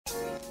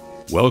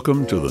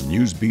Welcome to the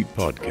Newsbeat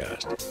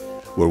Podcast,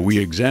 where we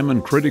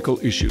examine critical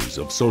issues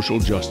of social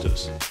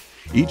justice.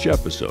 Each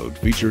episode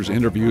features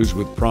interviews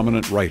with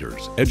prominent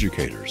writers,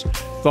 educators,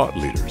 thought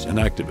leaders, and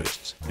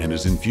activists, and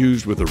is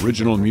infused with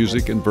original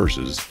music and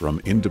verses from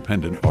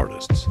independent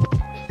artists.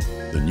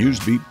 The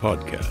Newsbeat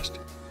Podcast,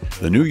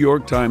 the New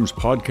York Times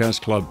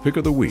Podcast Club Pick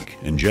of the Week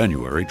in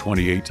January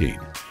 2018,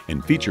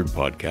 and featured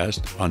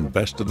podcast on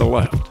Best of the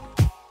Left.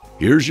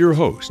 Here's your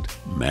host,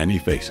 Manny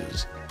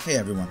Faces. Hey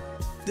everyone,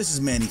 this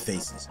is Manny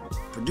Faces,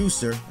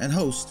 producer and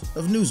host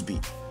of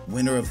Newsbeat,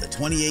 winner of the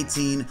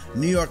 2018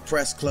 New York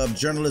Press Club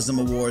Journalism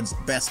Awards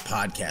Best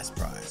Podcast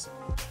Prize.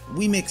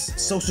 We mix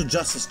social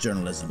justice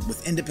journalism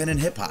with independent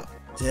hip-hop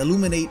to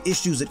illuminate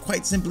issues that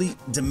quite simply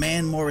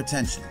demand more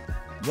attention.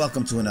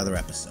 Welcome to another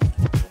episode.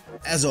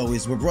 As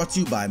always, we're brought to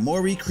you by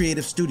Maury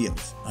Creative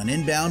Studios, an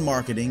inbound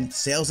marketing,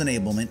 sales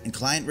enablement, and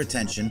client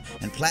retention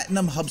and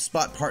platinum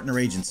HubSpot partner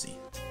agency.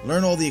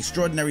 Learn all the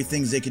extraordinary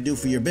things they can do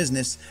for your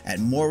business at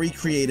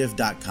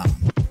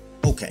maurycreative.com.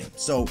 Okay,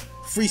 so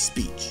free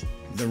speech,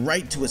 the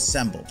right to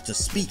assemble, to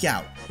speak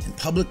out, and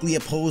publicly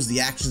oppose the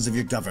actions of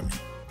your government.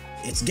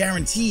 It's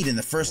guaranteed in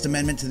the First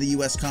Amendment to the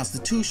U.S.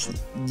 Constitution.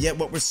 Yet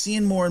what we're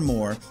seeing more and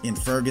more in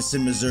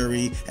Ferguson,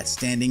 Missouri, at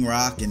Standing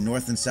Rock in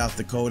North and South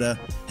Dakota,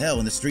 hell,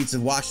 in the streets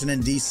of Washington,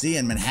 D.C.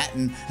 and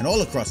Manhattan and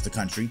all across the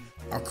country,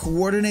 are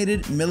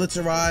coordinated,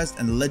 militarized,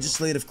 and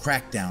legislative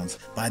crackdowns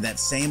by that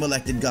same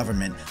elected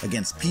government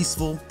against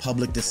peaceful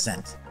public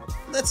dissent.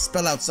 Let's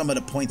spell out some of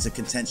the points of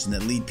contention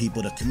that lead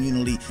people to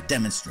communally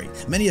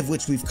demonstrate, many of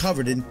which we've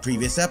covered in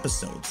previous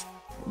episodes.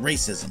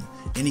 Racism,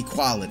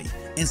 inequality,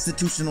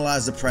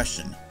 institutionalized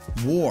oppression,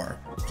 war,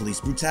 police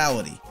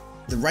brutality,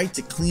 the right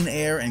to clean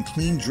air and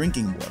clean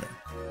drinking water.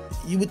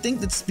 You would think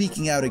that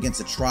speaking out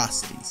against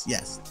atrocities,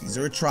 yes, these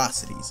are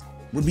atrocities,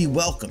 would be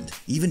welcomed,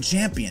 even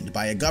championed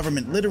by a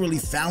government literally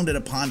founded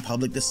upon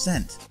public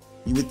dissent.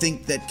 You would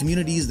think that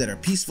communities that are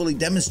peacefully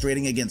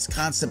demonstrating against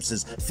concepts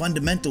as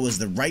fundamental as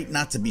the right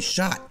not to be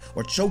shot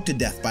or choked to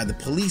death by the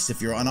police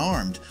if you're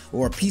unarmed,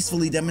 or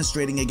peacefully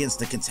demonstrating against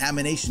the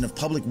contamination of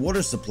public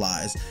water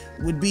supplies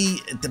would be,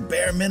 at the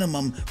bare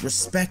minimum,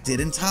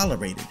 respected and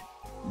tolerated.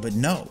 But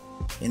no.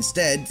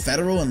 Instead,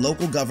 federal and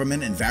local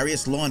government and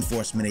various law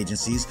enforcement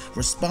agencies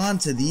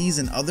respond to these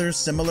and other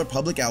similar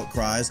public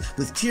outcries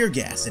with tear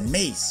gas and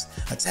mace,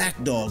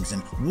 attack dogs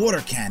and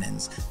water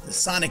cannons,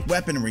 sonic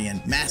weaponry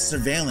and mass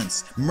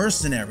surveillance,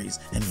 mercenaries,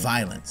 and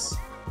violence.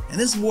 And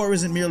this war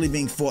isn't merely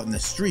being fought in the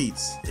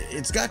streets,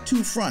 it's got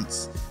two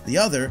fronts, the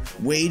other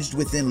waged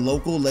within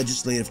local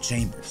legislative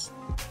chambers.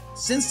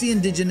 Since the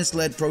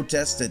indigenous-led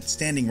protests at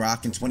Standing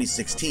Rock in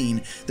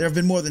 2016, there have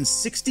been more than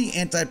 60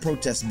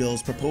 anti-protest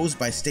bills proposed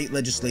by state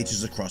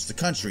legislatures across the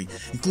country,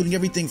 including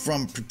everything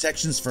from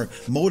protections for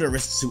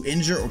motorists who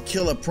injure or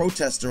kill a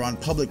protester on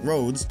public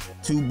roads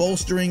to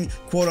bolstering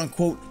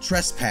quote-unquote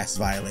trespass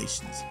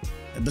violations.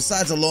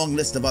 Besides a long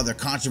list of other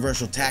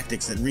controversial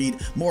tactics that read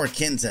more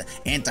akin to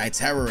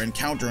anti-terror and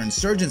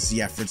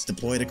counterinsurgency efforts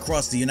deployed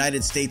across the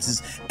United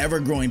States'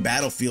 ever-growing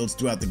battlefields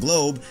throughout the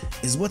globe,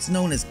 is what's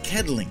known as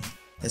kettling.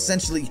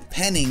 Essentially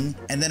penning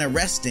and then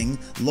arresting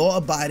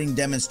law-abiding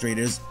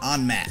demonstrators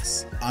en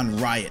masse on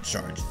riot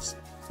charges.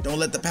 Don't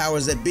let the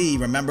powers that be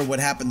remember what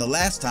happened the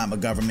last time a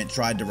government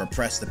tried to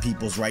repress the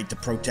people's right to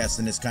protest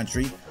in this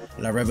country.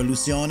 La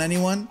Revolution,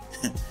 anyone?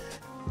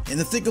 In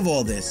the thick of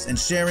all this, and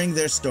sharing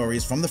their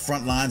stories from the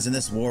front lines in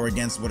this war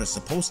against what are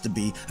supposed to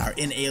be our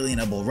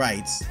inalienable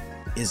rights,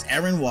 is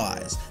Erin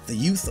Wise, the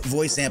youth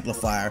voice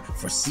amplifier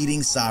for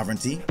Ceding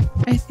Sovereignty.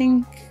 I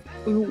think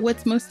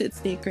what's most at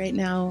stake right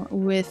now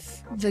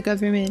with the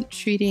government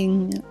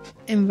treating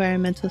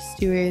environmental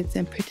stewards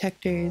and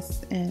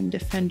protectors and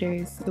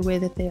defenders the way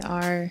that they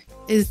are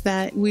is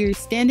that we're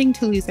standing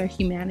to lose our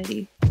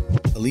humanity.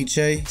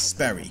 Alice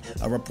Sperry,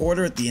 a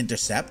reporter at The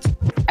Intercept.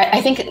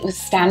 I think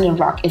Standing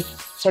Rock is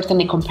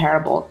certainly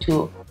comparable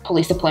to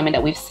police deployment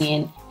that we've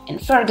seen in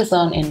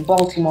Ferguson, in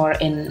Baltimore,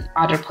 in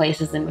other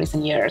places in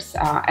recent years,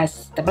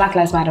 as the Black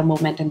Lives Matter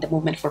movement and the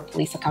movement for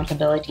police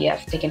accountability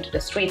have taken to the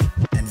streets.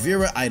 And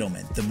Vera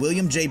Eidelman, the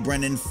William J.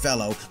 Brennan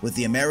Fellow with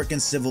the American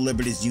Civil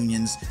Liberties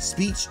Union's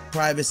Speech,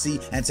 Privacy,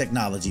 and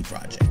Technology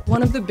Project.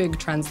 One of the big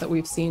trends that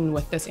we've seen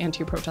with this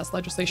anti-protest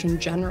legislation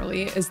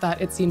generally is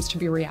that it seems to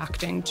be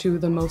reacting to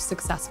the most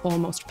successful,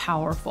 most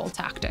powerful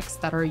tactics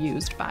that are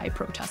used by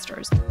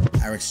protesters.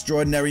 Our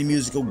extraordinary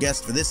musical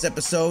guest for this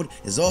episode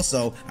is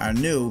also our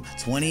new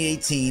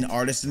 2018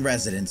 Artist in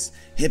Residence,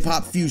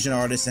 hip-hop fusion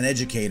artist and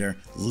educator,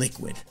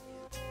 Liquid.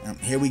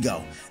 Here we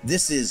go.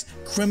 This is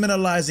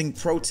Criminalizing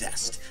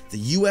Protest, the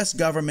U.S.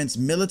 government's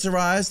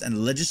militarized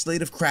and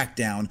legislative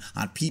crackdown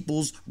on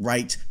people's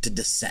right to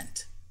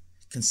dissent.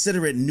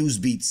 Consider it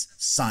Newsbeat's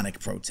sonic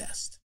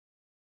protest.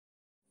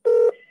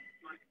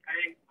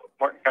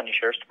 Martin County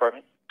Sheriff's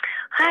Department.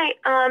 Hi,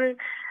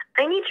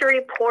 I need to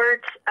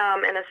report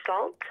an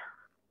assault.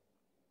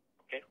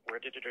 Okay, where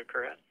did it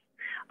occur at?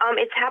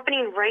 It's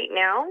happening right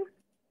now.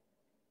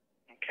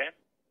 Okay.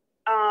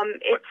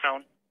 What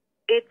town?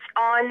 It's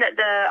on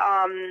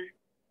the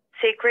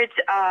Sacred,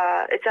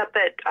 it's up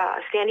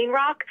at Standing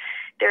Rock,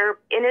 They're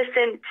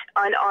innocent,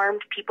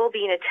 unarmed people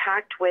being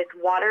attacked with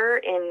water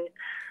in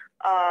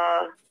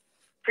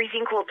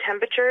freezing cold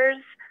temperatures.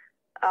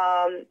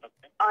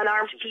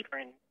 Unarmed people.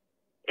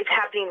 It's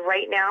happening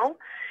right now.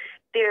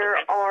 There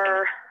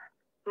are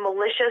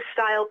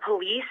militia-style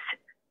police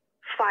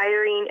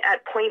firing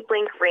at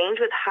point-blank range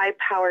with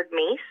high-powered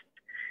mace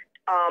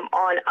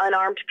on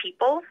unarmed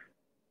people.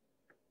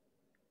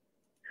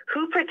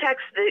 Who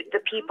protects the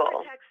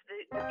people?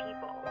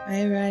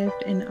 I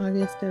arrived in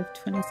August of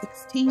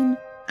 2016.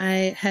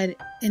 I had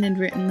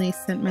inadvertently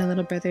sent my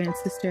little brother and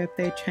sister up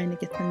there trying to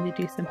get them to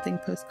do something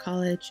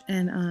post-college,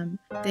 and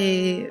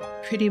they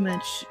pretty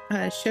much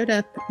showed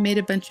up, made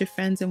a bunch of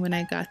friends, and when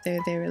I got there,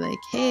 they were like,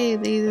 hey,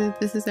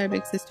 this is our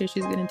big sister,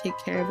 she's going to take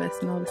care of us,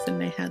 and all of a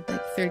sudden I had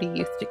like 30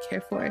 youth to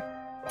care for.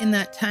 In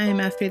that time,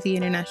 after the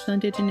International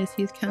Indigenous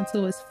Youth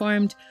Council was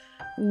formed,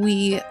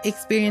 we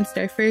experienced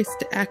our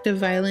first act of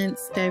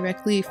violence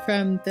directly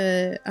from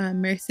the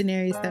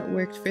mercenaries that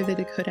worked for the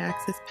Dakota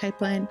Access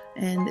Pipeline,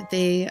 and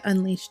they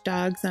unleashed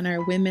dogs on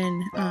our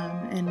women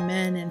and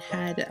men and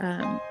had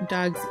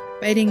dogs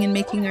biting and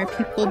making our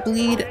people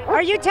bleed.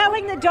 Are you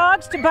telling the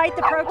dogs to bite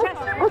the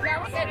protesters?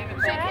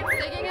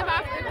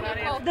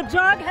 The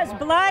dog has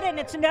blood in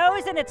its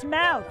nose and its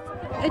mouth.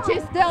 And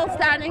she's still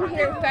standing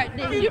here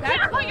threatening. You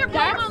can't put your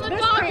blame on the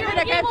dog. You're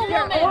an evil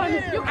woman.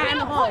 You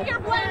can't put your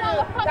blame on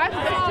the fucking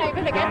dog.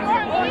 That's against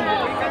her.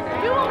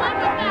 You will live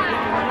with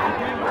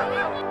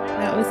that.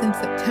 That was in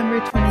September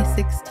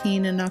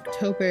 2016. In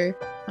October,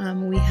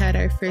 we had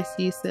our first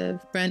use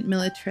of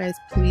militarized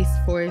police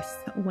force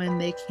when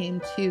they came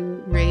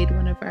to raid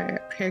one of our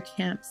prayer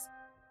camps.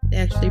 They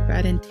actually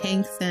brought in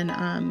tanks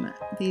and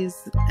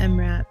these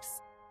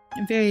MRAPs,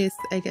 various,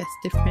 I guess,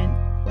 different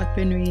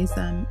weaponries,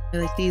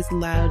 like these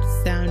loud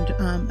sound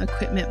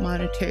equipment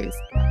monitors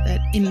that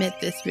emit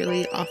this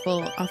really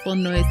awful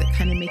noise that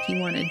kind of make you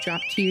want to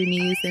drop to your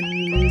knees and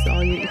you lose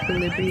all your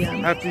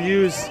equilibrium. I have to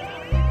use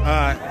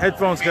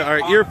headphones or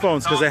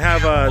earphones because I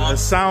have a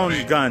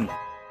sound gun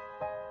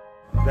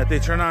that they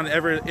turn on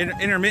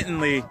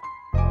intermittently,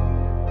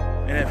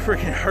 and it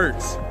freaking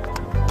hurts.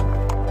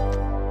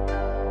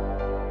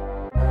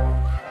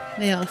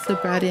 They also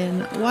brought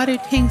in water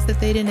tanks that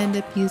they didn't end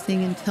up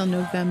using until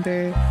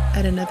November.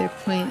 At another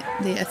point,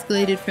 they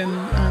escalated from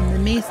the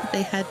mace that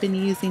they had been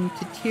using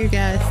to tear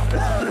gas,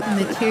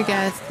 and the tear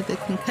gas to the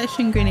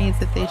concussion grenades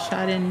that they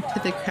shot into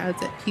the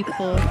crowds at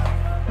people.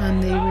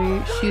 They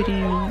were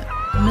shooting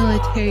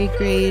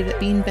military-grade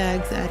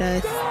beanbags at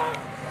us,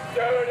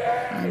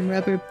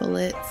 rubber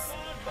bullets.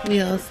 We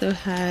also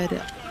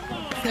had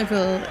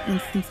several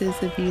instances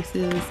of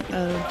uses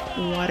of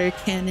water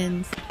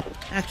cannons.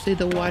 Actually,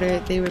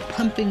 they were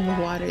pumping the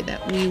water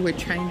that we were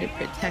trying to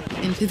protect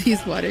into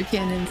these water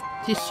cannons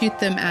to shoot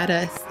them at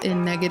us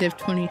in negative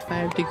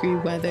 25-degree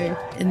weather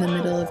in the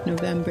middle of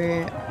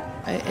November.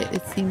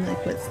 It seemed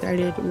like what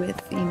started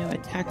with,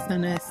 attacks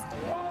on us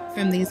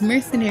from these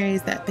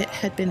mercenaries that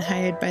had been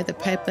hired by the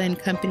pipeline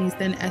companies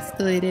then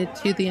escalated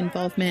to the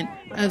involvement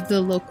of the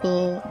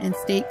local and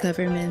state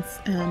governments,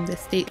 the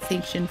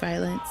state-sanctioned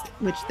violence,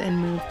 which then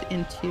moved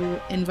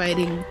into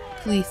inviting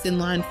police and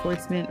law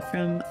enforcement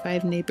from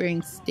 5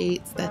 neighboring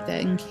states that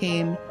then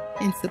came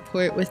in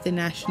support with the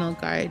National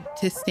Guard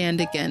to stand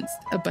against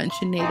a bunch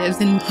of natives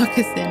in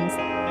moccasins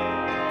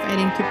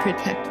fighting to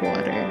protect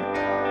water.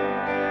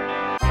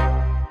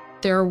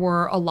 There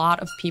were a lot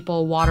of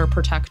people, water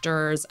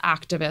protectors,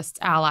 activists,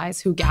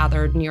 allies, who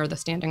gathered near the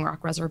Standing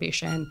Rock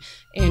Reservation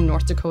in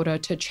North Dakota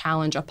to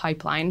challenge a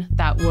pipeline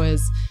that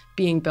was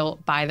being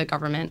built by the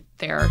government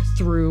there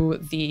through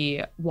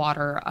the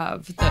water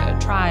of the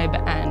tribe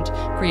and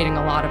creating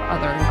a lot of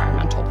other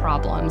environmental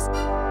problems.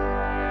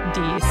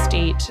 The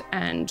state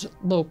and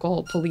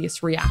local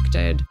police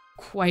reacted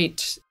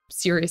quite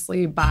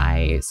seriously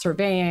by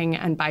surveying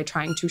and by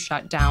trying to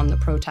shut down the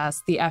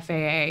protests. The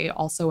FAA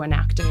also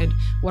enacted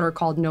what are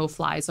called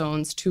no-fly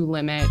zones to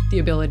limit the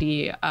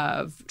ability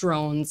of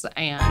drones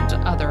and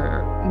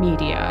other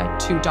media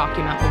to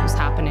document what was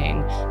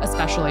happening,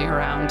 especially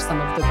around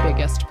some of the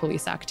biggest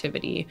police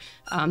activity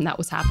that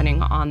was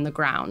happening on the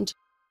ground.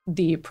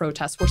 The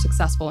protests were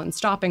successful in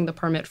stopping the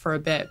permit for a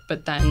bit,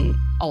 but then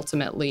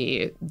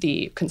ultimately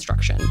the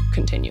construction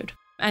continued.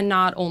 And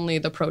not only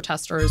the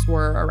protesters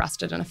were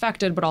arrested and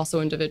affected, but also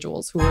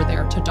individuals who were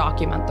there to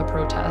document the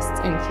protests,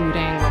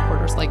 including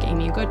reporters like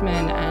Amy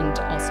Goodman and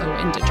also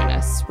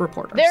Indigenous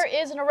reporters. There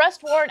is an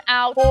arrest warrant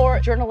out for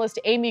journalist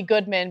Amy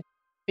Goodman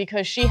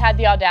because she had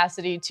the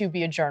audacity to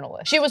be a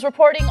journalist. She was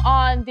reporting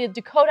on the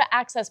Dakota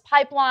Access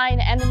Pipeline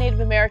and the Native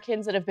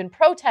Americans that have been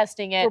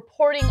protesting it,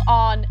 reporting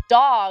on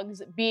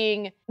dogs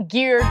being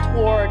geared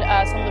toward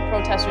some of the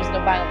protesters in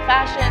a violent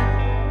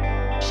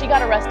fashion. She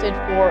got arrested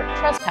for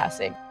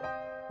trespassing.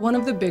 One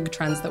of the big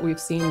trends that we've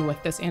seen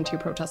with this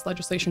anti-protest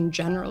legislation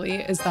generally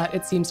is that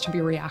it seems to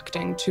be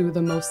reacting to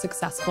the most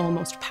successful,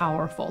 most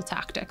powerful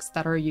tactics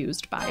that are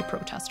used by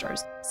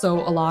protesters.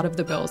 So a lot of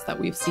the bills that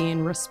we've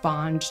seen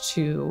respond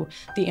to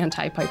the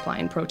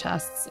anti-pipeline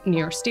protests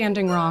near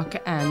Standing Rock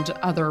and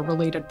other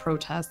related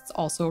protests,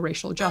 also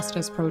racial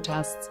justice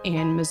protests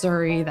in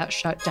Missouri that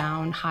shut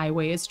down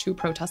highways to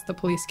protest the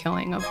police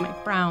killing of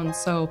Mike Brown.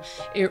 So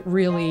it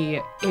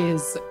really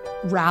is,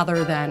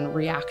 rather than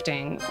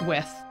reacting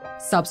with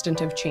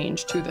substantive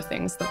change to the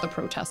things that the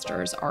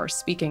protesters are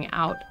speaking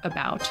out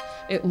about,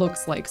 it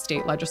looks like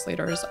state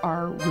legislators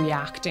are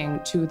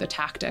reacting to the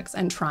tactics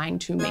and trying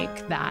to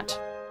make that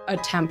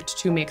attempt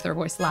to make their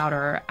voice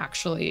louder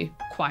actually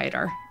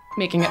quieter,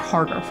 making it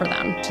harder for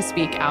them to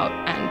speak out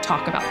and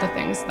talk about the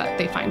things that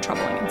they find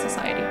troubling in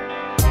society.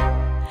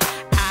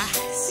 I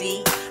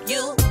see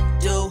you,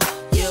 do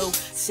you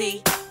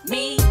see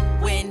me?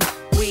 When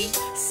we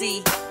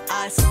see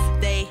us,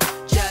 they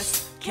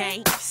just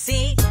can't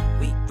see.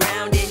 We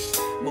grounded,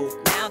 move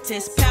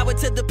mountains, power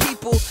to the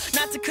people.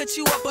 Not to cut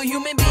you up, but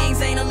human beings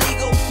ain't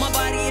illegal. My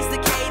body is the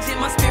cage and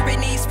my spirit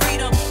needs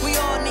freedom. We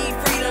all need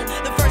freedom.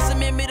 The First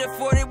Amendment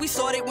afforded, we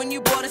saw it when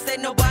you bought us, that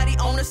nobody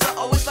owned us.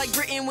 So it's like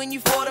Britain when you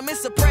fought them,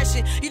 it's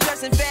oppression. You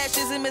dress in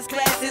fascism, it's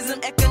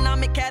classism,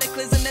 economic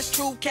cataclysm, that's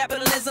true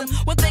capitalism.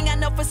 One thing I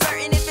know for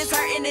certain, if it's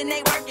hurting, then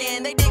they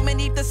working. They dig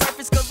beneath the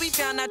surface, cause we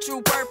found our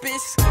true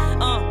purpose.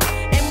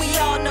 And we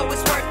all know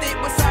it's worth it,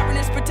 but sovereign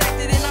is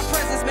protected and our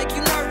presence make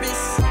you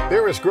nervous.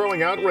 There is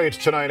growing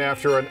outrage tonight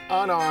after an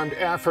unarmed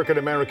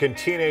African-American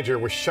teenager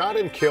was shot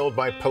and killed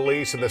by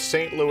police in the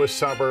St. Louis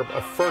suburb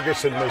of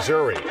Ferguson,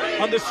 Missouri.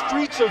 On the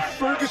streets of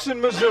Ferguson,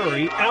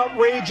 Missouri,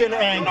 outrage and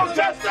anger.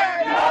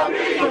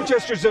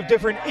 Protesters of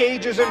different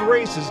ages and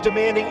races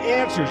demanding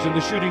answers in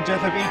the shooting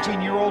death of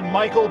 18-year-old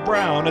Michael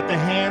Brown at the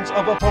hands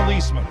of a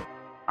policeman.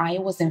 I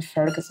was in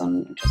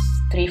Ferguson just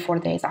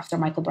 3-4 days after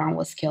Michael Brown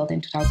was killed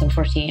in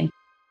 2014.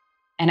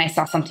 And I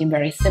saw something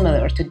very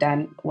similar to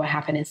then what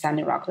happened in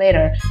Standing Rock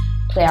later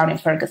play out in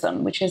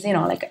Ferguson, which is,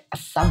 like a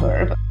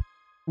suburb.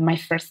 My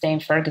first day in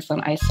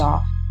Ferguson, I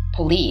saw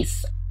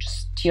police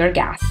just tear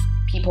gas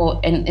people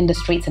in the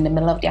streets in the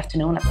middle of the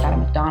afternoon outside of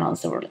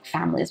McDonald's. There were like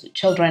families with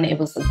children. It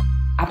was an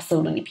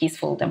absolutely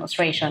peaceful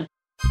demonstration.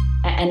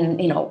 And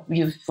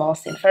you've all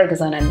seen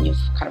Ferguson and you've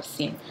kind of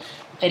seen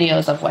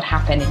videos of what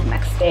happened in the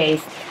next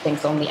days.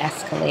 Things only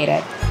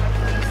escalated.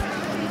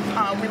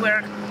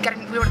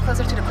 We were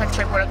closer to the quick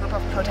trip where a group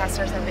of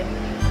protesters have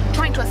been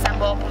trying to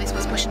assemble. Police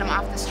was pushing them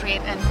off the street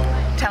and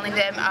telling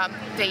them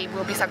they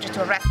will be subject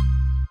to arrest.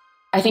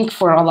 I think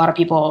for a lot of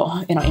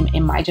people,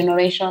 in my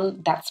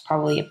generation, that's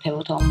probably a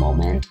pivotal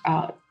moment.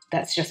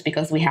 That's just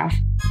because we have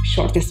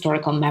short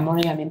historical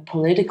memory. I mean,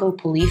 political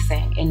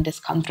policing in this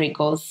country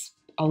goes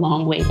a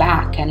long way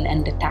back,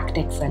 and the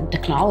tactics and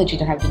technology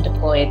that have been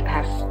deployed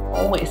have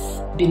always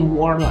been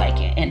warlike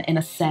in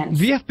a sense.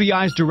 The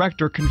FBI's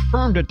director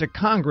confirmed it to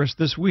Congress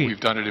this week. We've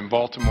done it in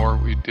Baltimore.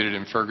 We did it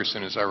in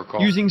Ferguson, as I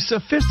recall. Using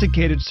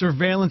sophisticated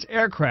surveillance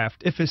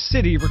aircraft if a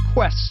city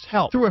requests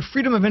help. Through a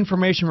Freedom of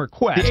Information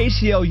request, the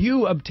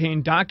ACLU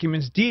obtained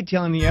documents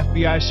detailing the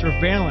FBI's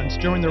surveillance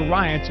during the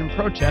riots and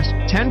protests,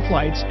 10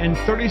 flights and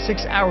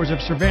 36 hours of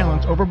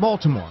surveillance over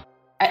Baltimore.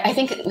 I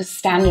think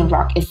Standing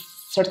Rock is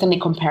certainly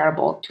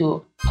comparable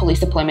to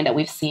police deployment that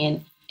we've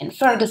seen in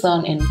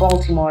Ferguson, in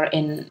Baltimore,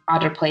 in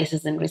other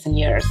places in recent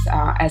years,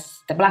 as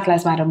the Black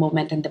Lives Matter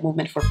movement and the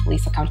movement for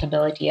police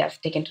accountability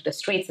have taken to the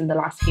streets in the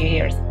last few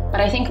years.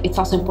 But I think it's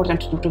also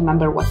important to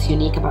remember what's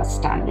unique about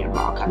Standing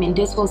Rock. I mean,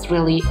 this was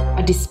really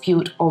a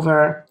dispute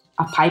over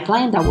a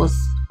pipeline that was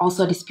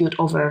also a dispute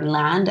over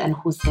land and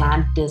whose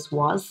land this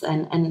was,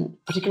 and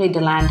particularly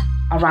the land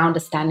around the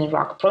Standing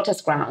Rock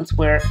protest grounds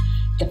where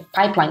the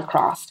pipeline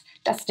crossed.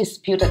 That's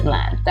disputed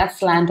land.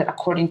 That's land that,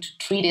 according to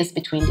treaties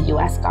between the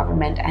U.S.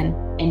 government and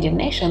Indian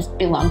nations,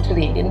 belonged to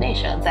the Indian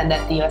nations, and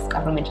that the U.S.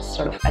 government just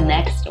sort of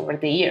annexed over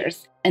the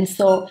years. And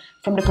so,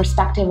 from the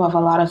perspective of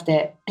a lot of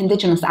the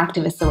indigenous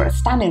activists that were at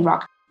Standing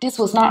Rock, this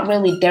was not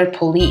really their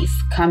police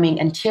coming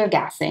and tear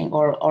gassing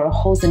or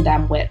hosing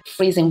them with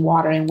freezing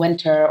water in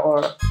winter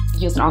or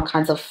using all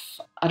kinds of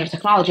other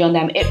technology on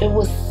them. It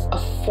was a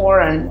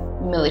foreign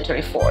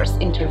military force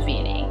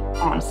intervening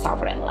on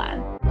sovereign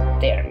land,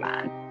 their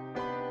land.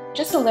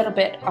 Just a little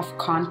bit of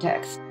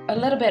context. A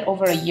little bit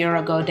over a year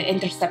ago, The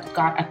Intercept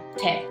got a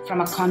tip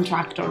from a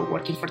contractor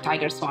working for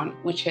Tiger Swan,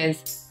 which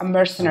is a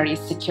mercenary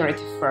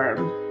security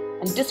firm.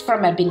 And this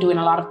firm had been doing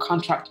a lot of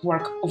contract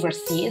work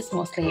overseas,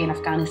 mostly in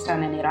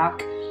Afghanistan and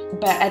Iraq.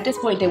 But at this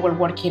point, they were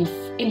working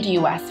in the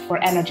US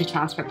for Energy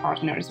Transfer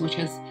Partners, which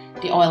is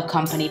the oil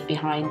company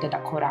behind the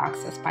Dakota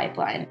Access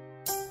Pipeline.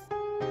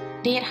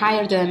 They had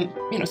hired them,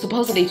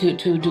 supposedly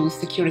to do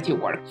security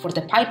work for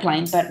the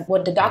pipeline. But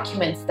what the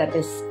documents that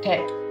this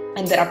tip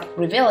ended up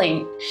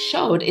revealing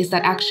showed is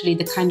that actually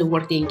the kind of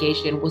work they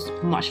engaged in was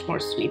much more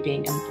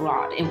sweeping and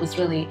broad. It was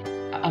really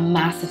a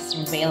massive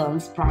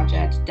surveillance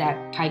project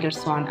that Tiger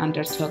Swan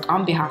undertook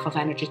on behalf of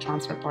Energy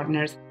Transfer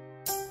Partners.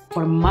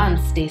 For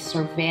months, they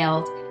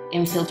surveilled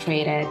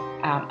infiltrated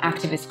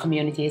activist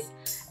communities,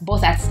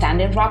 both at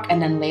Standing Rock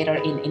and then later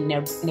in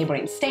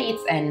neighboring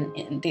states,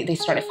 and they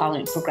started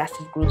following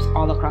progressive groups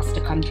all across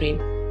the country.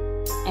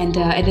 And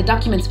the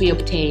documents we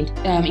obtained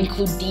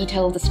include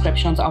detailed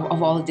descriptions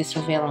of all of this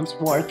surveillance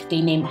work.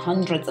 They name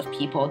hundreds of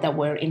people that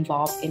were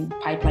involved in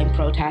pipeline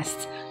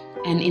protests.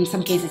 And in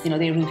some cases,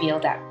 they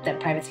revealed that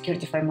private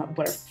security firms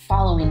were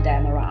following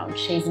them around,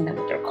 chasing them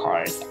with their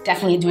cars,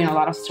 definitely doing a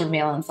lot of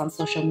surveillance on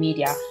social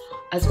media,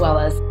 as well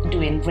as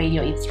doing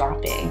radio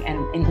eavesdropping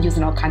and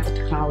using all kinds of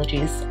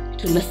technologies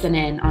to listen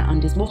in on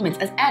these movements,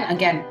 and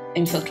again,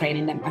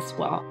 infiltrating them as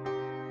well.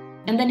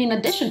 And then in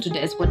addition to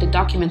this, what the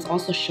documents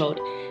also showed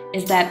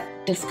is that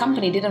this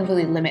company didn't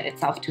really limit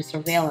itself to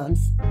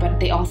surveillance, but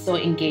they also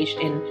engaged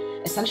in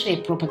essentially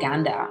a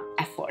propaganda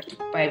effort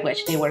by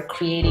which they were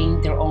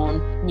creating their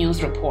own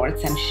news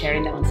reports and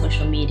sharing them on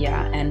social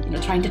media and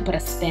trying to put a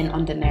spin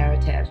on the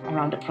narrative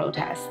around the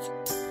protests.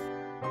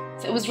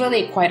 So it was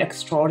really quite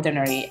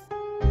extraordinary.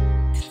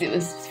 It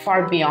was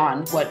far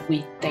beyond what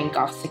we think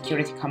of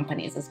security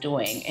companies as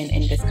doing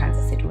in these kinds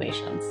of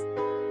situations.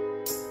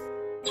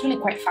 It's really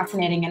quite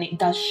fascinating, and it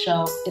does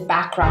show the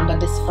background that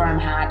this firm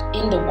had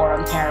in the war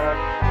on terror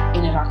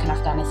in Iraq and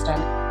Afghanistan.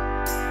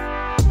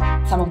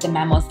 Some of the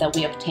memos that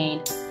we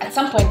obtained, at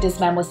some point these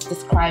memos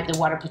describe the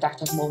water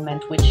protective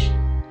movement, which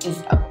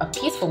is a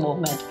peaceful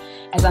movement,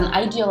 as an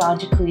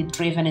ideologically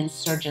driven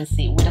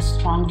insurgency with a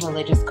strong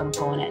religious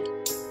component.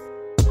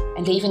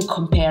 And they even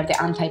compare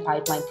the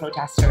anti-pipeline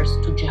protesters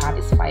to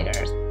jihadist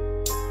fighters.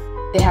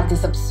 They have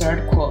this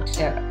absurd quote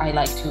that I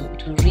like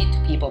to read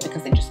to people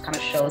because it just kind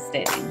of shows the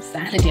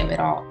insanity of it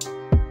all,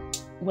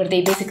 where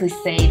they basically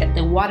say that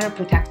the water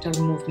protector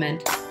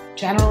movement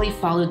generally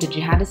followed the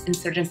jihadist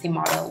insurgency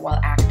model while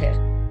active.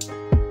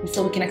 And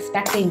so we can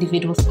expect the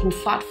individuals who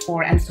fought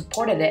for and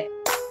supported it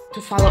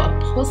to follow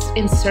a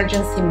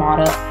post-insurgency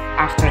model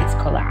after its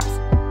collapse.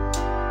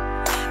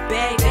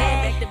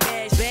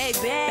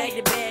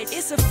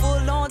 It's a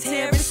full-on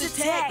terrorist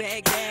attack.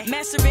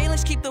 Mass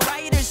surveillance keep the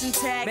rioters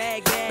intact.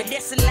 But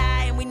that's a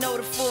lie and we know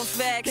the full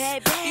facts.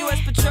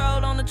 U.S.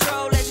 patrol on the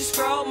troll as you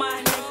scroll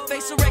my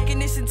facial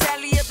recognition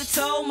tally up the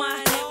toll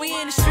my. We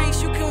in the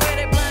streets, you can wear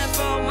that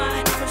blindfold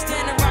my. From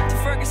Standing Rock to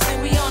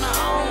Ferguson, we on our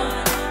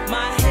own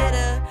my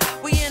header.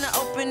 We in an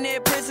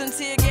open-air prison,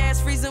 tear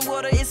gas, freezing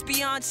water, it's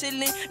beyond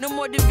chilling. No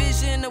more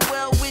division, of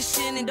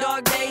well-wishing. In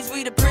dark days,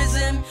 we the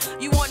prism.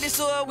 You want this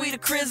or we the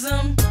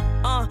chrism?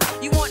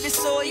 You want this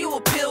or you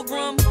a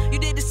pilgrim? You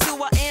did this to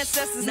our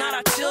ancestors, not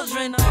our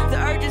children. The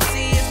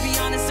urgency is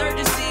beyond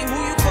insurgency.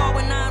 Who you call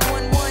when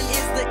 911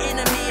 is the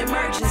enemy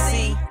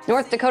emergency.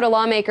 North Dakota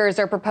lawmakers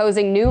are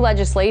proposing new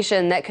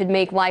legislation that could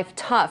make life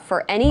tough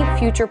for any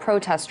future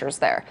protesters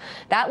there.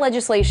 That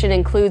legislation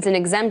includes an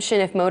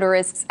exemption if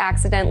motorists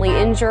accidentally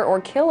injure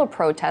or kill a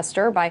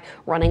protester by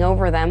running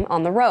over them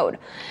on the road.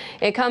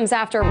 It comes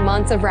after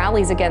months of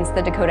rallies against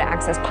the Dakota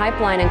Access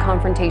Pipeline and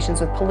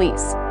confrontations with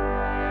police.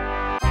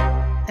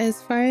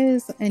 As far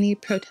as any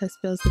protest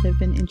bills that have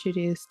been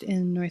introduced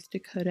in North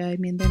Dakota, I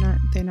mean,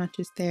 they're not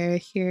just there.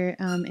 Here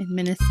in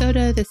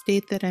Minnesota, the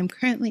state that I'm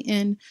currently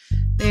in,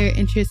 they're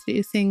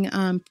introducing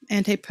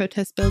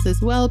anti-protest bills as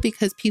well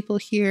because people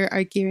here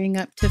are gearing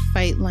up to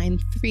fight Line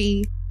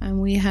 3.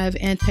 We have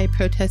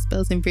anti-protest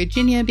bills in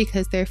Virginia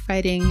because they're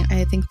fighting,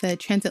 I think, the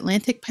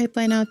transatlantic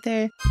pipeline out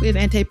there. We have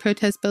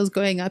anti-protest bills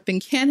going up in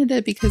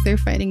Canada because they're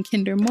fighting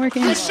Kinder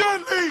Morgan. You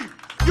should leave!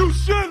 You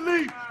should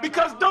leave!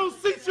 Because those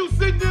seats you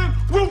sitting in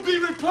will be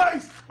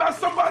replaced by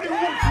somebody who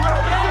wants to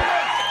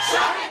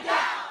shut it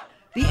down!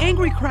 The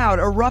angry crowd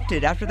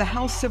erupted after the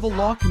House Civil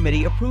Law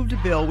Committee approved a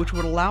bill which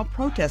would allow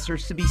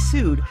protesters to be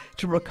sued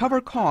to recover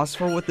costs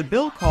for what the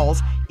bill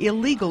calls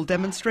illegal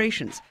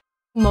demonstrations.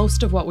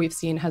 Most of what we've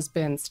seen has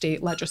been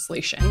state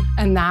legislation,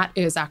 and that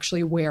is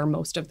actually where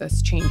most of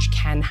this change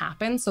can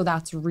happen. So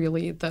that's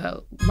really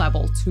the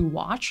level to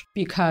watch,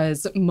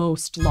 because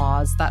most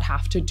laws that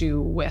have to do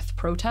with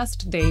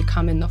protest, they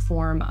come in the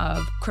form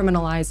of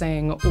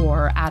criminalizing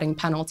or adding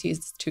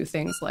penalties to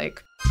things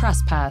like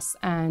trespass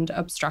and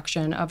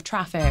obstruction of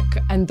traffic.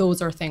 And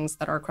those are things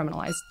that are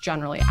criminalized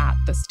generally at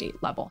the state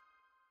level.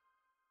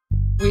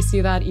 We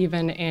see that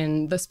even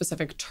in the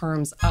specific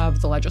terms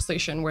of the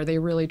legislation, where they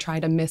really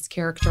try to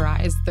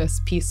mischaracterize this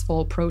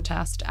peaceful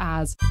protest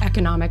as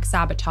economic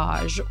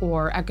sabotage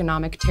or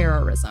economic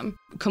terrorism,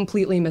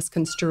 completely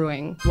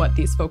misconstruing what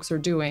these folks are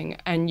doing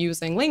and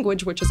using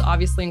language, which is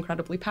obviously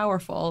incredibly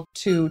powerful,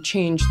 to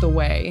change the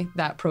way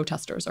that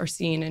protesters are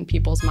seen in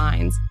people's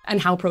minds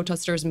and how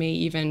protesters may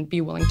even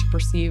be willing to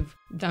perceive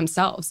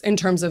themselves in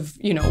terms of,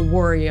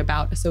 worry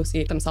about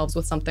associate themselves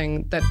with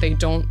something that they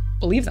don't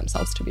believe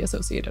themselves to be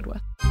associated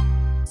with.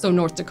 So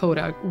North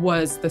Dakota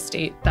was the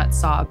state that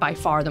saw by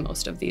far the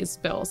most of these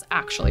bills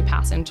actually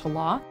pass into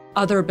law.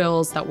 Other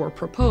bills that were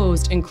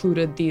proposed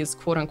included these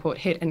quote-unquote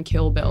hit and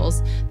kill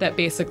bills that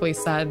basically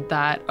said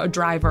that a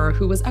driver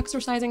who was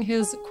exercising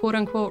his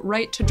quote-unquote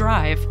right to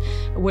drive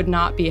would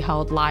not be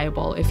held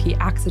liable if he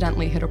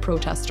accidentally hit a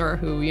protester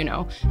who,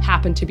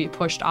 happened to be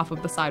pushed off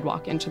of the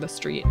sidewalk into the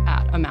street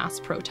at a mass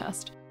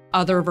protest.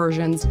 Other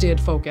versions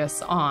did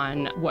focus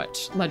on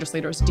what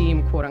legislators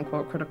deem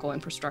quote-unquote critical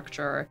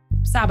infrastructure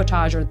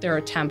sabotage, or their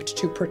attempt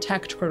to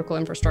protect critical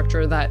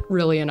infrastructure that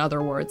really, in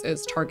other words,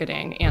 is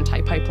targeting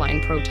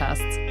anti-pipeline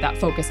protests that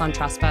focus on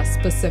trespass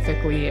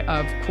specifically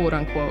of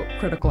quote-unquote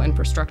critical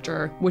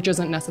infrastructure, which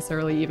isn't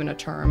necessarily even a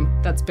term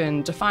that's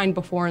been defined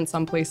before in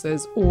some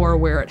places, or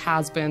where it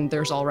has been,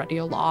 there's already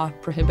a law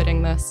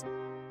prohibiting this.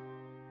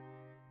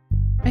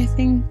 I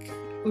think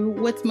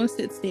what's most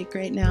at stake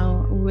right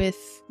now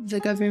with the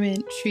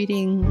government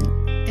treating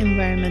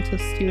environmental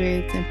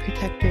stewards and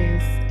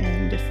protectors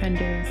and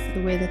defenders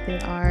the way that they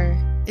are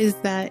is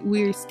that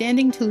we're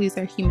standing to lose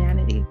our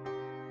humanity.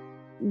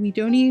 We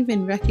don't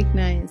even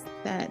recognize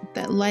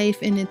that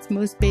life in its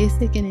most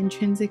basic and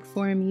intrinsic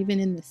form,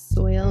 even in the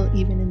soil,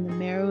 even in the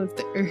marrow of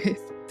the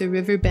earth, the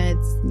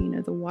riverbeds,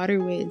 the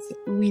waterways,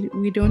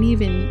 we don't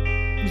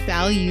even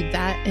value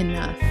that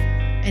enough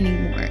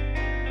anymore.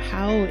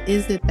 How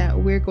is it that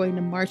we're going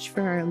to march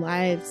for our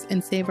lives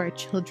and save our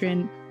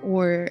children,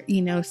 or,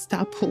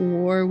 stop a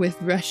war with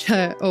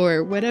Russia,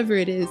 or whatever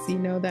it is,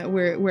 that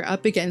we're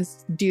up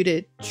against due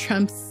to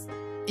Trump's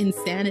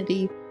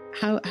insanity?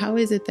 How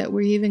is it that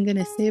we're even going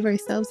to save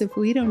ourselves if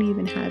we don't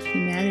even have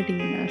humanity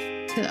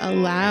enough to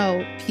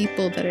allow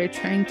people that are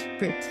trying to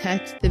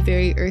protect the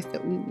very earth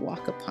that we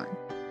walk upon?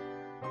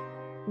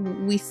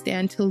 We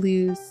stand to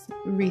lose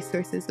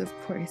resources, of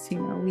course,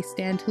 we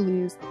stand to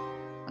lose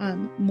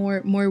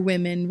more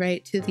women,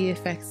 right, to the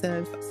effects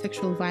of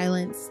sexual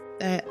violence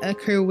that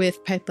occur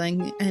with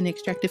pipeline and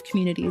extractive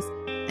communities.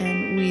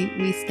 And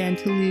we stand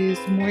to lose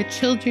more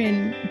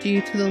children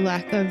due to the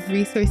lack of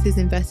resources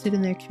invested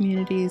in their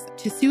communities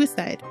to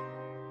suicide.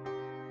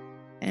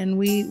 And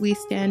we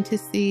stand to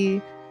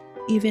see,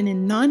 even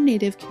in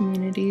non-Native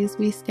communities,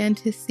 we stand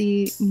to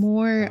see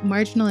more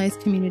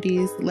marginalized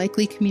communities,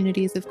 likely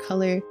communities of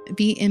color,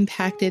 be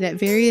impacted at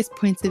various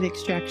points of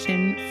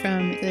extraction,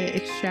 from the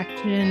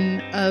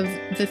extraction of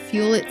the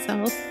fuel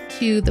itself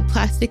to the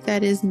plastic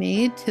that is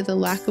made, to the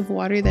lack of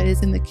water that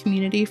is in the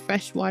community,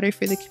 fresh water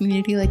for the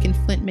community like in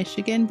Flint,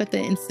 Michigan. But the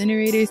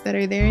incinerators that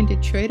are there in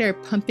Detroit are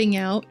pumping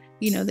out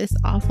this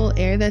awful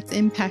air that's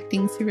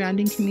impacting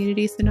surrounding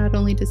communities. So not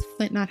only does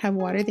Flint not have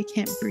water, they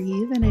can't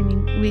breathe.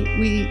 And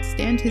we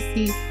stand to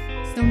see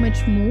so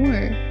much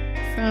more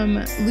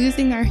from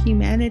losing our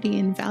humanity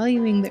and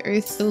valuing the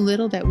earth so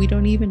little that we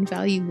don't even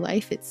value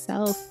life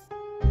itself,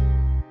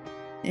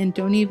 and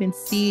don't even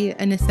see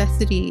a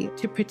necessity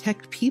to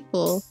protect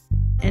people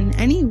in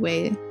any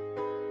way.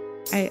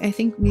 I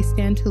think we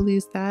stand to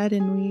lose that,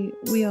 and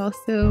we're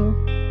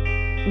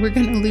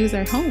going to lose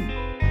our home.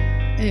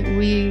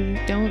 We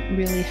don't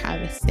really have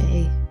a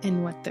say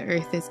in what the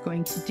earth is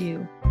going to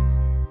do.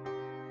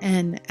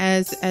 And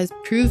as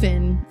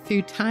proven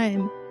through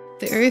time,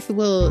 the earth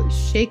will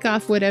shake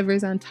off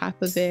whatever's on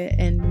top of it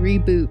and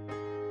reboot.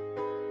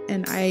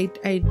 And I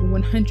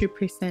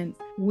 100%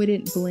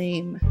 wouldn't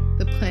blame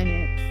the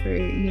planet for,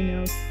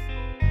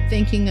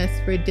 thanking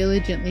us for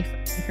diligently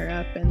fucking her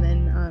up and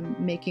then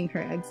making her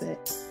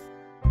exit.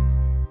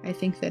 I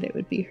think that it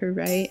would be her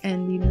right,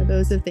 and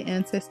those of the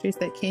ancestors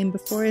that came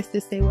before us, to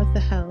say, what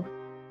the hell?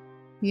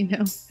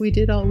 We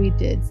did all we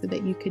did so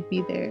that you could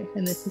be there,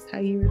 and this is how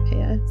you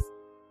repay us.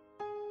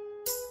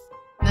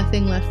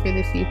 Nothing left for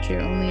the future,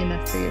 only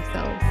enough for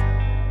yourselves.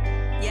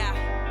 Yeah.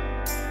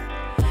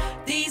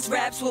 These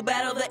raps will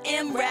battle the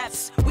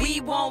M-raps. We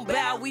won't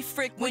bow, we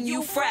frick when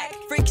you frack.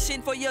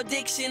 Friction for your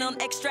diction on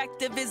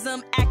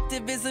extractivism.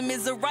 Activism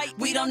is a right,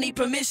 we don't need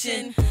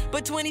permission.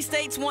 But 20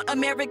 states want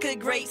America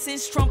great.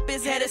 Since Trump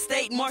is head of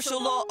state,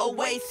 martial law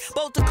awaits.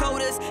 Both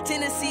Dakotas,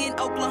 Tennessee, and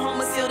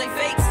Oklahoma seal their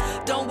fates.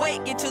 Don't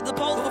wait, get to the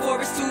polls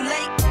before it's too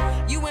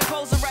late. You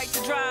impose a right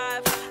to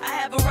drive, I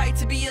have a right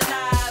to be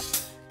alive.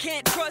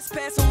 Can't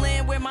trespass on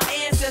land where my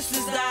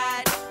ancestors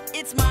died.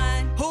 It's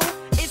mine, who?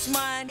 It's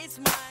mine, it's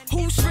mine.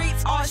 Whose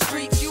streets are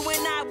streets? You and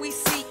I, we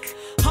seek.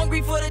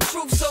 Hungry for the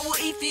truth, so we'll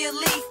eat the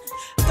elite.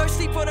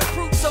 Thirsty for the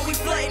proof, so we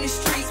flood in the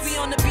streets. We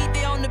on the beat,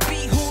 they on the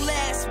beat. Who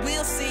last?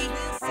 We'll see.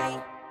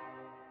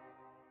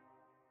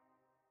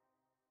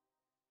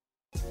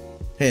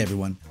 Hey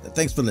everyone,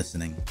 thanks for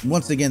listening.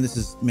 Once again, this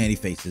is Manny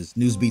Faces,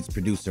 Newsbeat's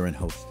producer and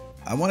host.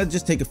 I want to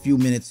just take a few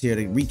minutes here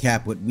to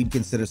recap what we'd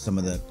consider some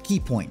of the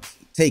key points,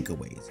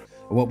 takeaways,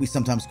 or what we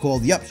sometimes call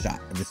the upshot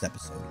of this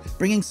episode,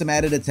 bringing some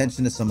added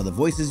attention to some of the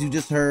voices you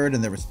just heard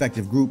and their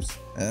respective groups,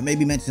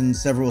 maybe mention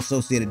several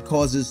associated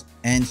causes,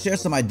 and share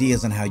some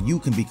ideas on how you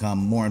can become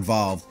more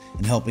involved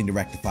in helping to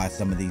rectify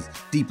some of these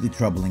deeply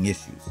troubling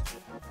issues.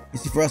 You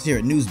see, for us here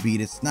at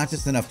Newsbeat, it's not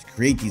just enough to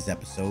create these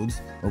episodes,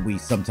 what we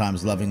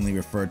sometimes lovingly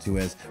refer to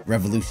as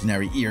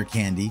revolutionary ear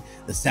candy,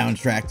 the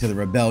soundtrack to the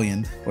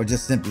rebellion, or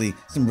just simply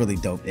some really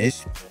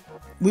dope-ish.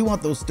 We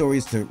want those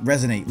stories to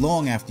resonate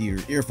long after your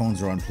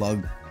earphones are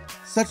unplugged.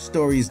 Such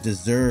stories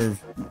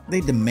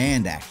they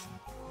demand action.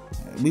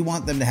 We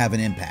want them to have an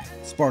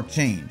impact, spark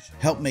change,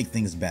 help make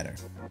things better.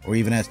 Or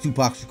even as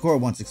Tupac Shakur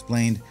once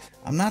explained,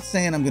 I'm not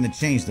saying I'm going to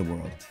change the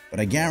world, but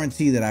I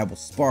guarantee that I will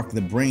spark the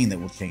brain that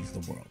will change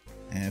the world.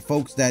 And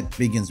folks, that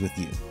begins with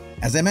you.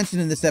 As I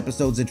mentioned in this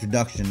episode's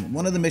introduction,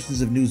 one of the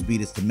missions of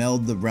Newsbeat is to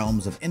meld the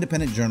realms of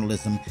independent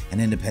journalism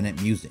and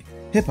independent music,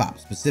 hip-hop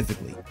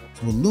specifically,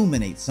 to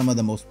illuminate some of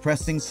the most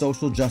pressing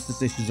social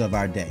justice issues of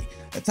our day,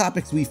 the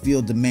topics we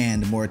feel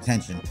demand more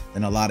attention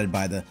than allotted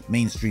by the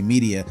mainstream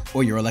media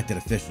or your elected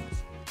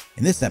officials.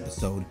 In this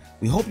episode,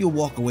 we hope you'll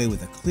walk away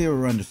with a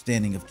clearer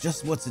understanding of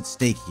just what's at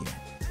stake here.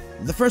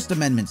 The First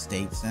Amendment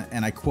states,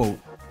 and I quote,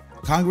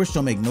 "Congress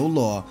shall make no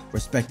law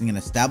respecting an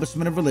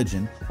establishment of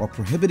religion or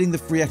prohibiting the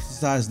free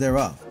exercise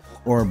thereof,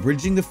 or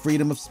abridging the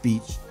freedom of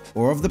speech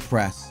or of the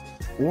press,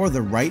 or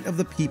the right of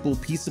the people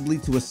peaceably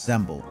to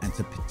assemble and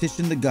to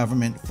petition the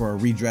government for a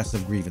redress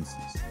of grievances."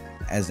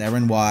 As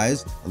Erin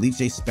Wise,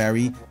 Alice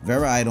Sperry,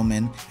 Vera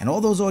Eidelman, and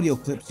all those audio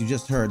clips you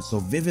just heard so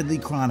vividly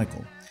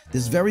chronicle,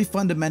 this very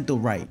fundamental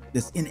right,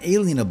 this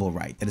inalienable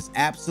right that is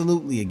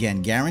absolutely,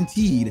 again,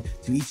 guaranteed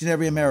to each and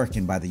every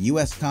American by the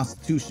U.S.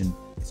 Constitution,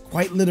 is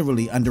quite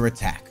literally under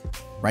attack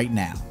right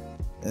now.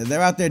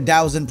 They're out there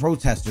dousing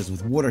protesters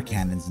with water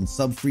cannons in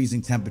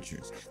sub-freezing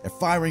temperatures. They're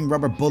firing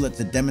rubber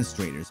bullets at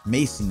demonstrators,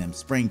 macing them,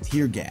 spraying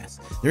tear gas.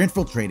 They're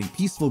infiltrating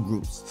peaceful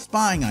groups,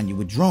 spying on you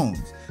with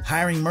drones,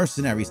 hiring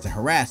mercenaries to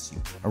harass you,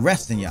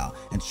 arresting y'all,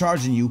 and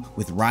charging you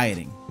with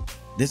rioting.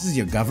 This is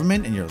your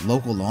government and your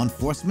local law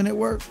enforcement at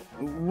work?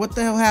 What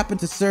the hell happened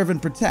to serve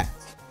and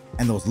protect?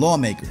 And those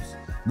lawmakers?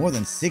 More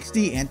than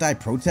 60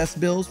 anti-protest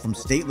bills from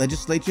state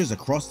legislatures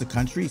across the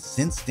country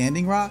since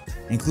Standing Rock,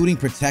 including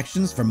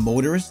protections for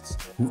motorists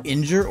who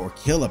injure or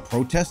kill a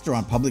protester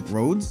on public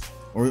roads,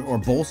 or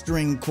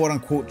bolstering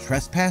quote-unquote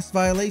trespass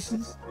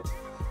violations?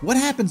 What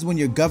happens when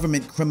your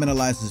government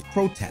criminalizes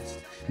protest,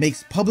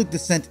 makes public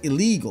dissent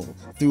illegal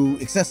through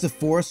excessive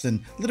force,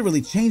 and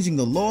literally changing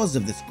the laws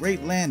of this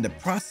great land to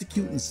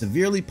prosecute and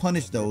severely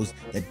punish those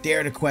that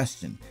dare to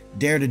question,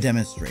 dare to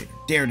demonstrate,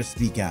 dare to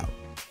speak out?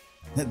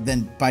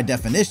 Then by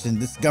definition,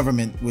 this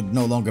government would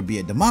no longer be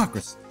a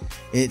democracy.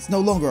 It's no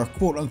longer a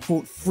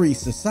quote-unquote free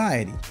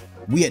society.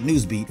 We at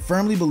Newsbeat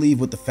firmly believe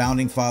what the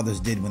Founding Fathers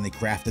did when they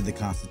crafted the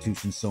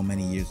Constitution so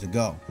many years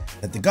ago,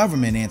 that the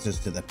government answers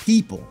to the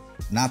people,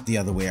 not the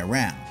other way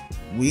around.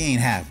 We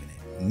ain't having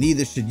it,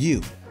 neither should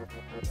you.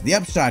 The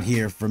upshot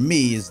here for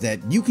me is that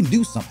you can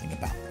do something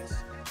about this.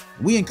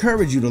 We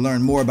encourage you to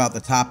learn more about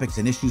the topics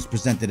and issues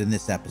presented in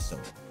this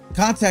episode.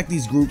 Contact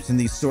these groups and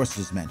these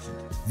sources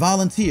mentioned.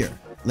 Volunteer.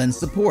 Lend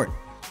support.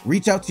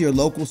 Reach out to your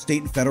local,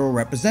 state, and federal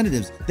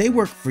representatives. They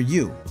work for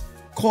you.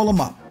 Call them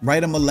up,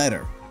 write them a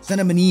letter, send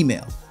them an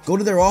email, go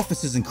to their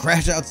offices and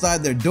crash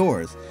outside their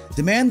doors.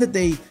 Demand that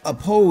they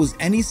oppose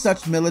any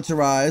such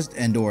militarized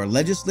and/or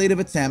legislative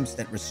attempts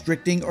at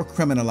restricting or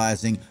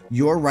criminalizing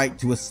your right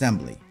to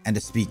assembly and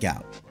to speak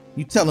out.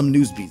 You tell them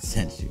Newsbeat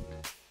sent you.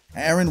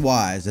 Erin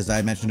Wise, as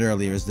I mentioned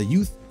earlier, is the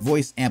youth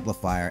voice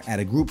amplifier at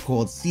a group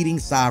called Seeding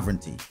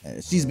Sovereignty.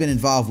 She's been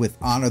involved with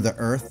Honor the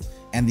Earth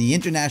and the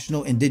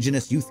International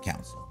Indigenous Youth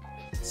Council.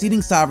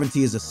 Seeding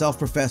Sovereignty is a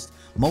self-professed,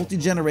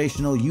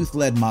 multi-generational,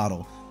 youth-led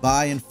model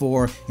by and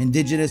for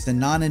Indigenous and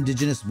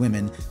non-Indigenous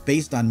women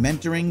based on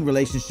mentoring,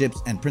 relationships,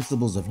 and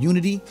principles of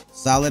unity,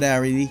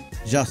 solidarity,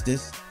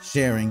 justice,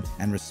 sharing,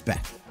 and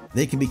respect.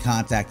 They can be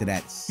contacted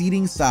at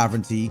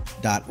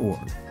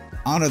seedingsovereignty.org.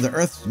 Honor the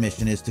Earth's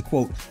mission is to,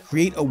 quote,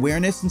 create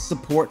awareness and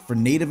support for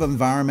Native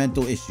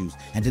environmental issues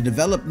and to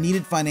develop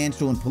needed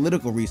financial and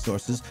political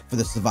resources for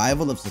the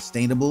survival of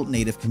sustainable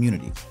Native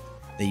communities.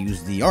 They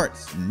use the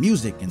arts and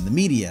music and the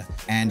media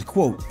and,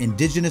 quote,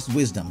 indigenous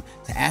wisdom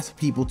to ask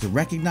people to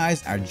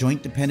recognize our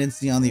joint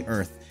dependency on the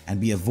Earth and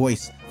be a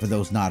voice for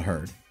those not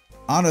heard.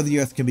 Honor the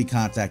Earth can be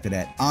contacted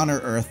at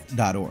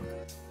honorearth.org.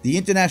 The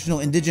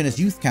International Indigenous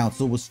Youth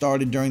Council was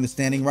started during the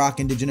Standing Rock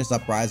Indigenous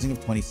Uprising of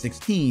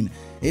 2016.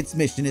 Its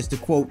mission is to,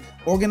 quote,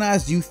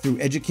 organize youth through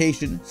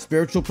education,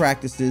 spiritual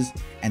practices,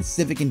 and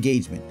civic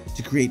engagement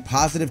to create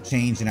positive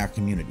change in our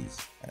communities.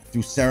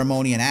 Through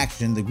ceremony and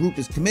action, the group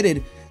is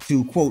committed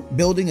to, quote,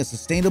 building a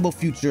sustainable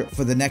future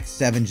for the next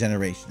 7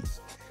 generations.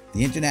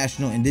 The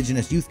International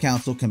Indigenous Youth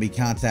Council can be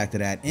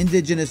contacted at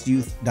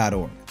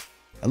indigenousYouth.org.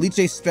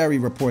 Alice Sperry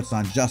reports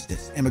on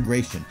justice,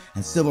 immigration,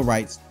 and civil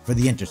rights for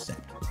The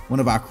Intercept, one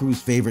of our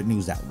crew's favorite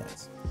news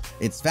outlets.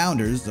 Its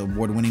founders,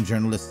 award-winning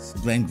journalists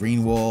Glenn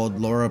Greenwald,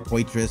 Laura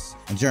Poitras,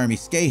 and Jeremy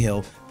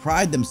Scahill,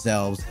 pride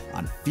themselves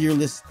on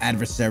fearless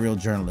adversarial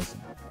journalism.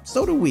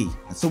 So do we,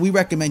 and so we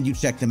recommend you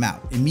check them out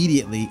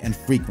immediately and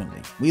frequently.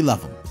 We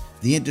love them.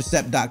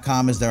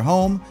 TheIntercept.com is their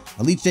home.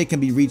 Alice can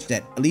be reached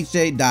at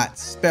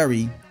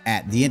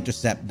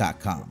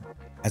alice.sperry@theintercept.com.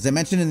 As I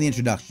mentioned in the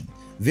introduction,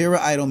 Vera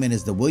Eidelman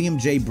is the William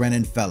J.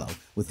 Brennan Fellow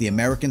with the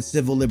American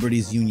Civil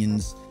Liberties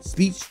Union's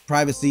Speech,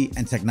 Privacy,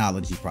 and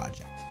Technology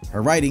Project.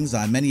 Her writings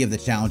on many of the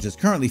challenges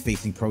currently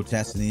facing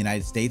protests in the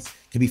United States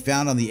can be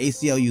found on the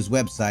ACLU's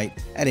website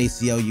at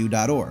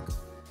aclu.org.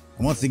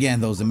 And once again,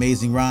 those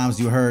amazing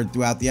rhymes you heard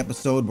throughout the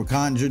episode were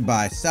conjured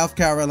by South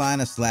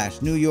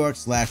Carolina/New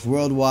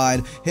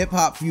York/worldwide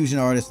hip-hop fusion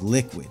artist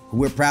Liquid, who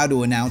we're proud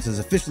to announce has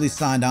officially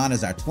signed on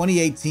as our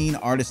 2018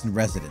 Artist in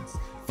Residence,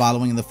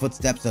 following in the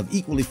footsteps of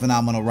equally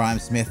phenomenal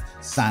rhymesmith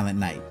Silent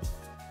Night.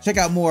 Check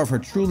out more of her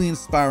truly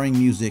inspiring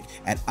music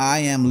at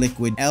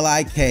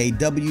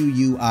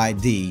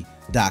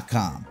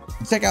IamLiquid.com.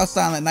 And check out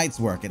Silent Night's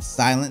work at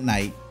Silent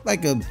Night,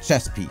 like a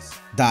chess piece,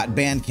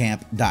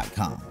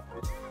 .bandcamp.com.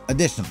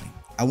 Additionally,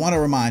 I want to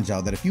remind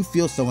y'all that if you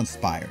feel so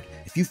inspired,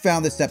 if you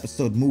found this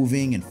episode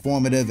moving,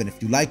 informative, and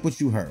if you like what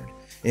you heard,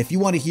 if you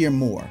want to hear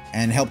more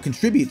and help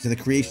contribute to the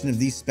creation of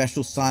these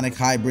special sonic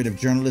hybrid of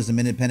journalism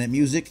independent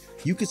music,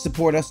 you can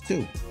support us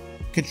too.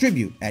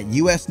 Contribute at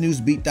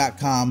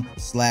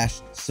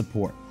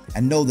usnewsbeat.com/support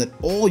and know that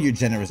all your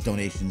generous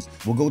donations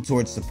will go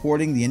towards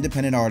supporting the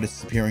independent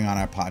artists appearing on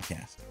our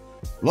podcast.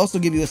 We'll also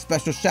give you a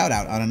special shout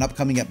out on an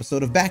upcoming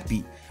episode of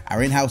Backbeat,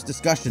 our in-house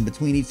discussion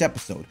between each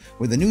episode,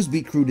 where the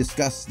Newsbeat crew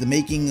discuss the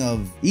making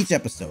of each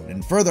episode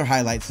and further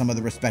highlight some of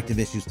the respective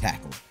issues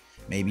tackled.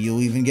 Maybe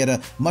you'll even get a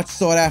much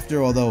sought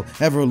after, although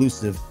ever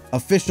elusive,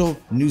 official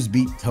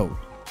Newsbeat tote.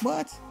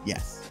 What?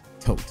 Yes,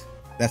 tote.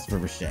 That's for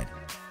Rashid.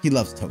 He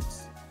loves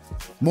totes.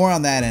 More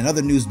on that and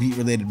other Newsbeat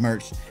related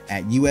merch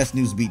at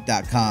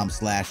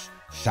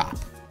usnewsbeat.com/shop.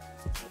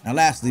 Now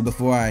lastly,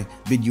 before I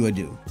bid you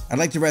adieu, I'd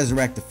like to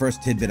resurrect the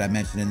first tidbit I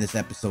mentioned in this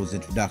episode's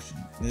introduction.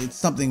 It's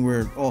something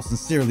we're all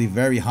sincerely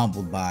very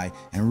humbled by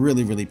and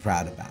really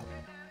proud about.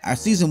 Our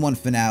season 1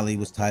 finale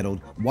was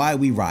titled Why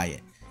We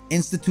Riot: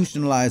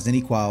 Institutionalized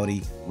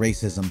Inequality,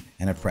 Racism,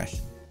 and Oppression.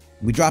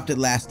 We dropped it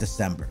last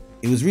December.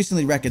 It was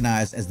recently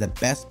recognized as the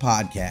best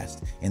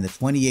podcast in the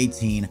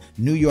 2018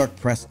 New York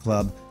Press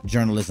Club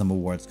Journalism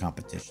Awards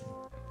competition.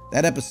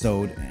 That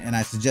episode, and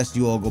I suggest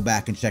you all go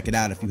back and check it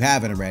out if you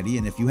haven't already,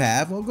 and if you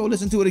have, well, go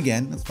listen to it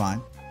again, that's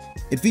fine.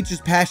 It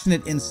features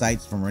passionate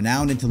insights from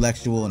renowned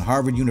intellectual and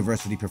Harvard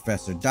University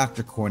professor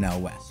Dr.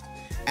 Cornel West,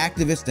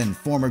 activist and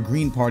former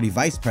Green Party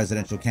vice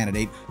presidential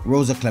candidate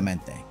Rosa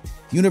Clemente,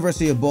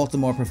 University of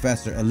Baltimore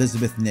professor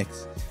Elizabeth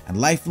Nix, and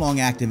lifelong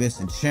activist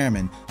and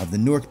chairman of the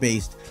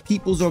Newark-based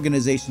People's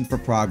Organization for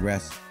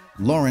Progress,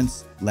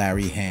 Lawrence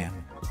Larry Ham.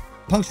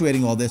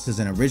 Punctuating all this is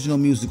an original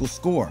musical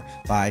score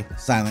by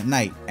Silent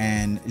Night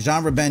and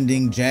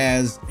genre-bending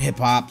jazz,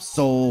 hip-hop,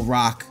 soul,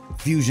 rock,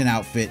 fusion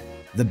outfit,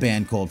 the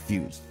band called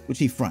Fuse, which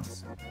he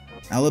fronts.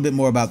 Now a little bit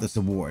more about this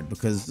award,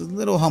 because a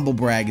little humble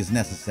brag is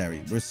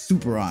necessary. We're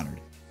super honored.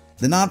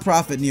 The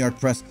nonprofit New York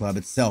Press Club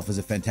itself is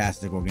a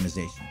fantastic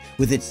organization,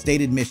 with its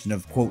stated mission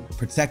of, quote,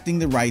 protecting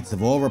the rights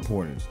of all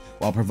reporters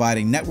while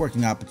providing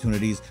networking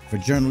opportunities for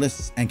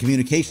journalists and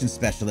communications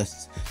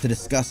specialists to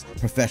discuss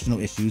professional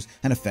issues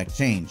and affect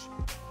change.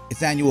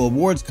 Its annual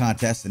awards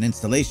contest and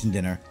installation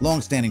dinner,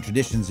 long-standing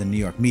traditions in New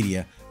York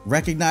media,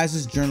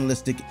 recognizes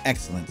journalistic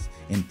excellence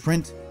in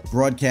print,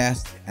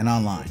 broadcast, and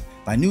online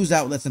by news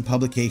outlets and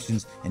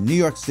publications in New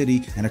York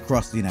City and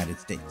across the United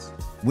States.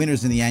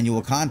 Winners in the annual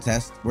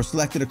contest were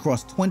selected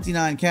across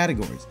 29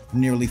 categories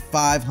from nearly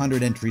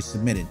 500 entries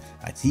submitted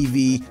by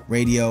TV,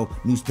 radio,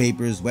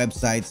 newspapers,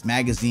 websites,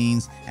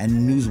 magazines, and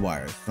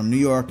newswires from New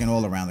York and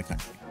all around the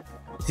country.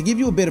 To give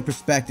you a bit of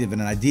perspective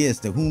and an idea as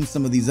to whom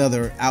some of these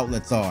other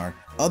outlets are,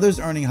 others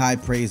earning high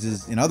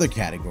praises in other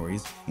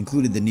categories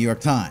included the New York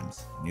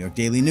Times, New York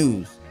Daily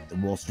News, the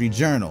Wall Street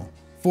Journal,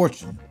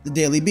 Fortune, the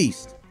Daily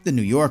Beast, the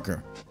New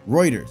Yorker,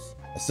 Reuters,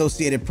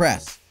 Associated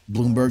Press,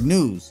 Bloomberg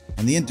News,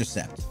 and The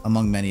Intercept,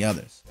 among many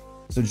others.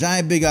 So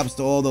giant big ups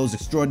to all those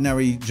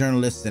extraordinary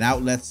journalists and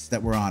outlets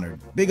that were honored.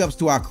 Big ups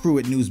to our crew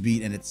at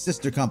Newsbeat and its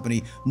sister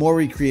company,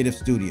 Maury Creative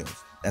Studios.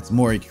 That's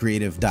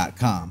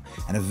MauryCreative.com.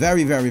 And a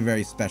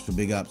very special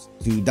big ups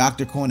to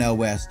Dr. Cornel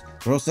West,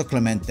 Rosa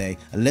Clemente,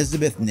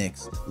 Elizabeth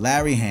Nix,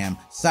 Larry Ham,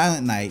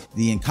 Silent Night,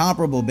 the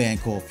incomparable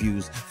band called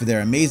Fuse, for their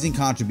amazing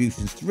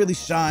contributions to really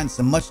shine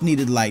some much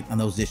needed light on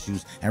those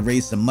issues and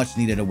raise some much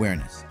needed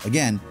awareness.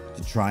 Again,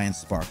 to try and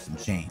spark some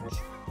change.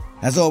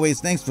 As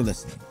always, thanks for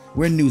listening.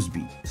 We're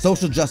Newsbeat,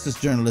 social justice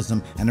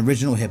journalism and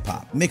original hip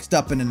hop, mixed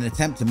up in an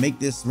attempt to make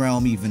this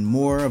realm even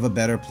more of a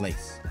better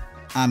place.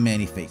 I'm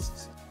Manny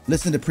Faces.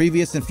 Listen to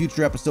previous and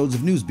future episodes of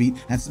Newsbeat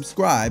and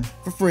subscribe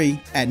for free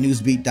at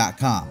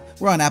newsbeat.com.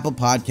 We're on Apple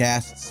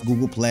Podcasts,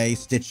 Google Play,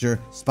 Stitcher,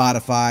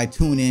 Spotify,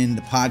 TuneIn,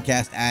 the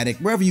Podcast Addict,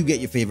 wherever you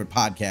get your favorite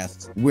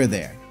podcasts, we're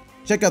there.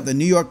 Check out the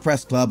New York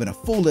Press Club and a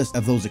full list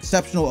of those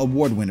exceptional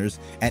award winners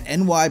at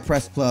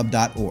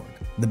nypressclub.org,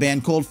 the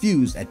band called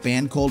Fuse at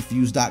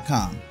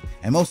bandcalledfuse.com,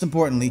 and most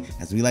importantly,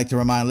 as we like to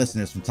remind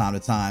listeners from time to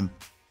time,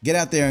 get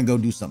out there and go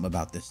do something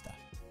about this stuff.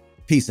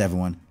 Peace,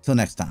 everyone. Till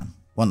next time.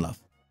 One love.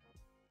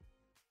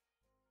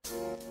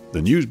 The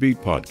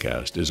Newsbeat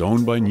podcast is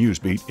owned by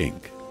Newsbeat,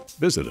 Inc.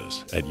 Visit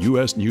us at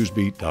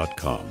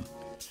usnewsbeat.com.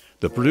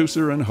 The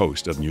producer and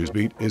host of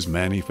Newsbeat is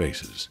Manny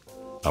Faces.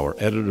 Our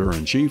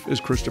editor-in-chief is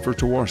Christopher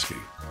Towarski.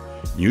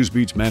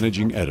 Newsbeat's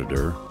managing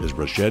editor is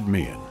Rashid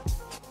Mian.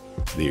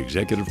 The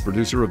executive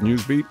producer of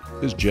Newsbeat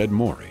is Jed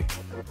Morey.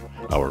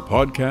 Our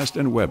podcast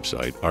and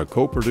website are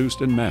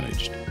co-produced and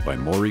managed by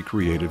Maury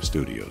Creative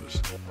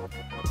Studios.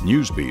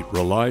 Newsbeat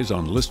relies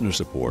on listener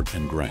support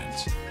and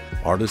grants.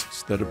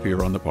 Artists that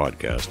appear on the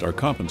podcast are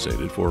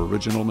compensated for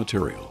original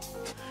material.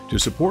 To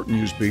support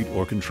Newsbeat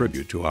or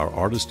contribute to our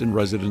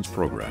Artist-in-Residence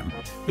program,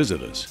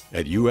 visit us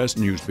at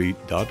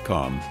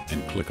usnewsbeat.com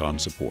and click on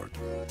Support.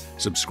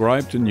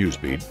 Subscribe to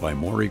Newsbeat by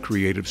Maury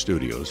Creative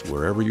Studios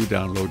wherever you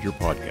download your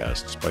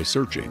podcasts by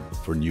searching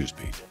for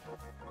Newsbeat.